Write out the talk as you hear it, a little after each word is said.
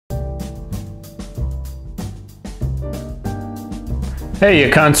Hey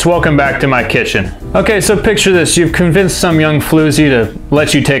you cunts, welcome back to my kitchen. Okay, so picture this, you've convinced some young floozy to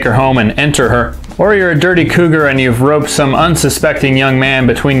let you take her home and enter her. Or you're a dirty cougar and you've roped some unsuspecting young man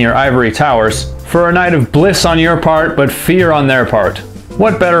between your ivory towers for a night of bliss on your part but fear on their part.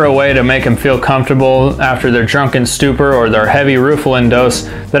 What better a way to make them feel comfortable after their drunken stupor or their heavy Rufalin dose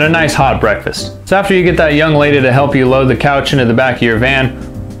than a nice hot breakfast? So after you get that young lady to help you load the couch into the back of your van,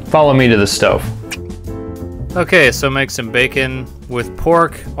 follow me to the stove. Okay, so make some bacon with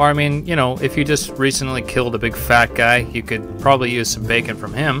pork, or I mean, you know, if you just recently killed a big fat guy, you could probably use some bacon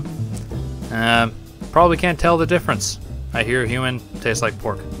from him. Probably can't tell the difference. I hear human tastes like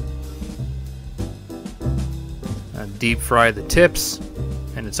pork. Deep fry the tips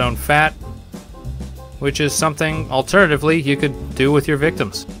in its own fat, which is something alternatively you could do with your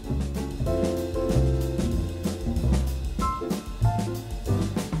victims.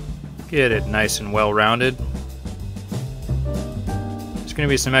 Get it nice and well rounded. There's going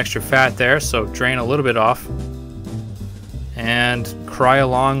to be some extra fat there, so drain a little bit off and cry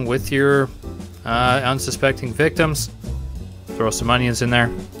along with your unsuspecting victims. Throw some onions in there.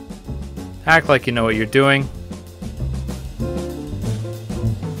 Act like you know what you're doing.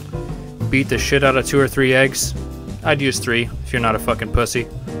 Beat the shit out of 2 or 3 eggs. I'd use 3 if you're not a fucking pussy.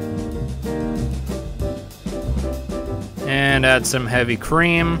 And add some heavy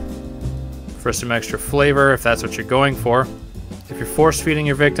cream for some extra flavor if that's what you're going for. If you're force feeding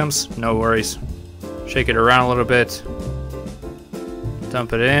your victims, no worries. Shake it around a little bit.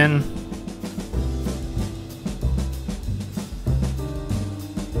 Dump it in.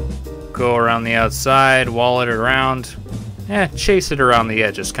 Go around the outside, wall it around. Chase it around the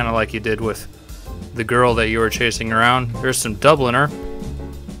edges, kind of like you did with the girl that you were chasing around. There's some Dubliner.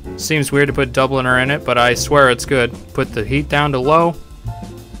 Seems weird to put Dubliner in it, but I swear it's good. Put the heat down to low.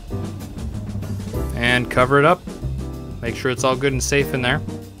 And cover it up. Make sure it's all good and safe in there.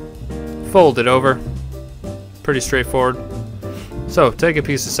 Fold it over. Pretty straightforward. So, take a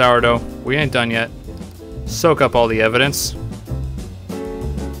piece of sourdough. We ain't done yet. Soak up all the evidence.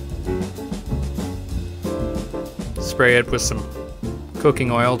 Spray it with some cooking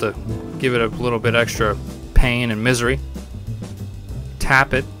oil to give it a little bit extra pain and misery.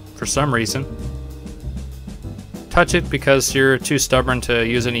 Tap it for some reason. Touch it because you're too stubborn to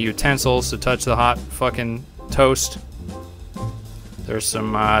use any utensils to touch the hot fucking toast. There's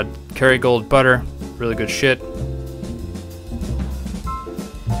some Kerrygold butter, really good shit.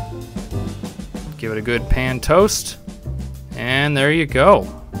 Give it a good pan toast, and there you go.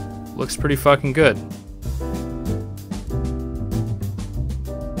 Looks pretty fucking good.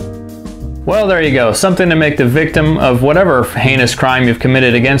 Well, there you go. Something to make the victim of whatever heinous crime you've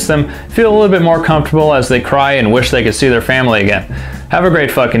committed against them feel a little bit more comfortable as they cry and wish they could see their family again. Have a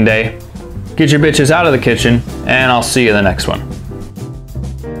great fucking day. Get your bitches out of the kitchen, and I'll see you in the next one.